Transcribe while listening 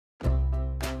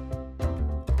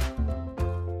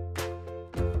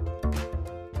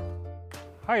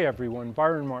Hi everyone,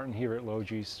 Byron Martin here at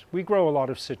Logis. We grow a lot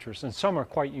of citrus and some are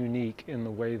quite unique in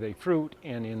the way they fruit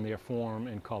and in their form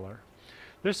and color.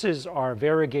 This is our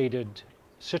variegated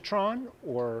citron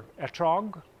or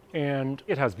etrog, and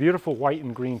it has beautiful white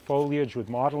and green foliage with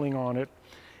mottling on it.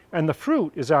 And the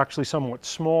fruit is actually somewhat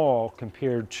small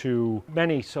compared to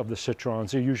many of the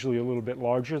citrons. They're usually a little bit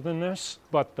larger than this,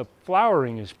 but the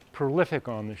flowering is prolific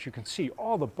on this. You can see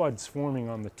all the buds forming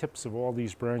on the tips of all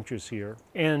these branches here.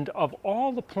 And of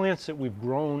all the plants that we've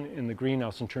grown in the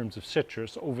greenhouse in terms of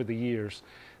citrus over the years,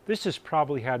 this has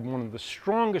probably had one of the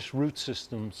strongest root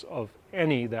systems of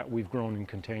any that we've grown in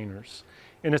containers.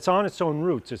 And it's on its own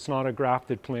roots. It's not a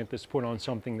grafted plant that's put on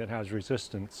something that has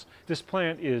resistance. This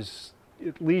plant is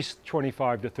at least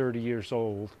 25 to 30 years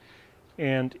old,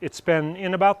 and it's been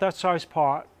in about that size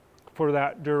pot for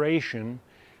that duration.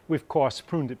 We've of course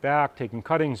pruned it back, taken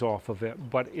cuttings off of it,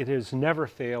 but it has never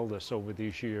failed us over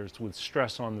these years with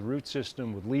stress on the root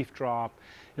system, with leaf drop,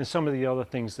 and some of the other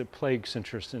things that plague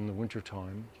citrus in the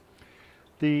wintertime.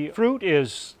 The fruit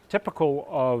is typical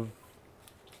of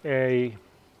a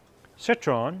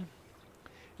citron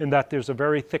in that there's a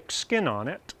very thick skin on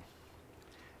it,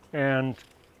 and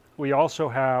we also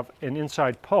have an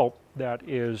inside pulp that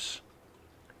is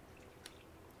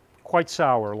quite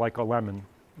sour, like a lemon.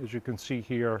 As you can see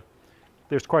here,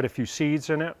 there's quite a few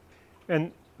seeds in it.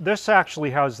 And this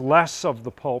actually has less of the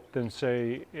pulp than,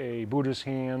 say, a Buddha's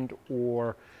hand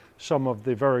or some of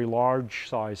the very large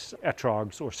size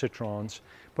etrogs or citrons.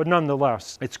 But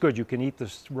nonetheless, it's good. You can eat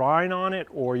the rind on it,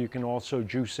 or you can also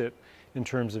juice it in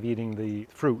terms of eating the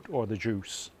fruit or the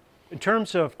juice. In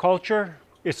terms of culture,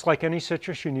 it's like any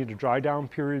citrus. You need a dry down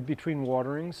period between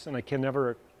waterings, and I can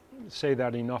never say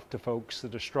that enough to folks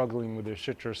that are struggling with their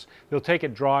citrus. They'll take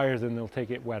it drier than they'll take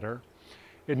it wetter.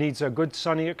 It needs a good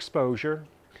sunny exposure.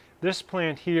 This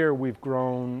plant here we've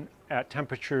grown at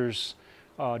temperatures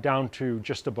down to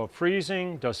just above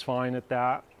freezing, does fine at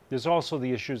that. There's also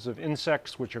the issues of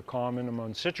insects, which are common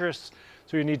among citrus,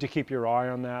 so you need to keep your eye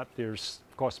on that. There's,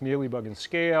 of course, mealybug and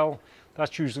scale.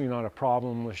 That's usually not a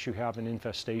problem unless you have an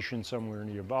infestation somewhere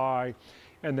nearby,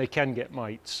 and they can get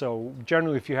mites. So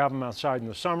generally, if you have them outside in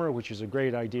the summer, which is a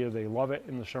great idea, they love it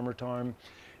in the summertime,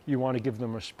 you want to give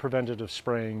them a preventative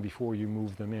spraying before you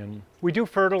move them in. We do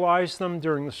fertilize them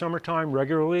during the summertime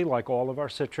regularly, like all of our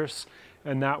citrus,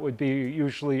 and that would be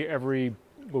usually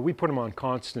well, we put them on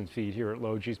constant feed here at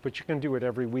Logis, but you can do it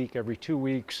every week, every 2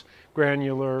 weeks,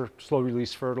 granular,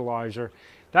 slow-release fertilizer.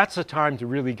 That's the time to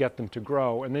really get them to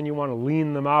grow, and then you want to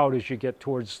lean them out as you get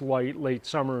towards late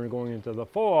summer and going into the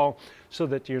fall, so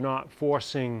that you're not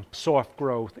forcing soft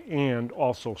growth and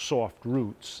also soft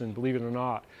roots. And believe it or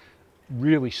not,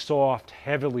 really soft,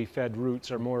 heavily fed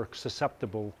roots are more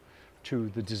susceptible to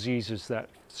the diseases that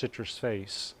citrus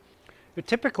face. But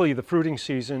typically, the fruiting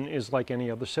season is like any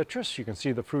other citrus. You can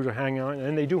see the fruit are hanging on,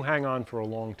 and they do hang on for a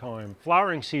long time.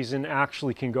 Flowering season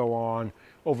actually can go on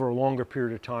over a longer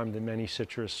period of time than many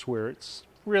citrus, where it's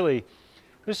really,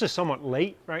 this is somewhat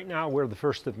late right now. We're the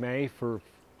 1st of May for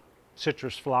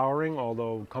citrus flowering,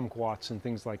 although kumquats and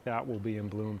things like that will be in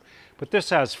bloom. But this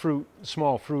has fruit,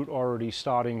 small fruit already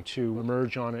starting to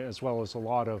emerge on it, as well as a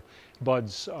lot of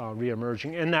buds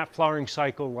re-emerging. And that flowering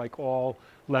cycle, like all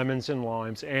lemons and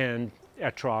limes and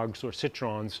etrogs or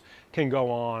citrons, can go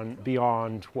on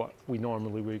beyond what we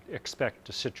normally would expect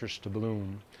a citrus to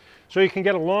bloom. So you can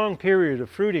get a long period of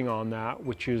fruiting on that,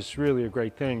 which is really a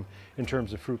great thing in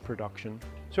terms of fruit production.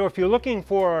 So if you're looking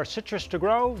for a citrus to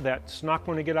grow that's not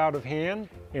going to get out of hand,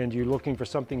 and you're looking for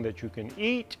something that you can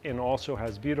eat and also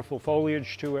has beautiful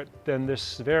foliage to it, then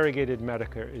this variegated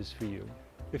medica is for you.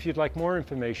 If you'd like more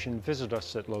information, visit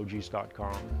us at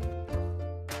logis.com.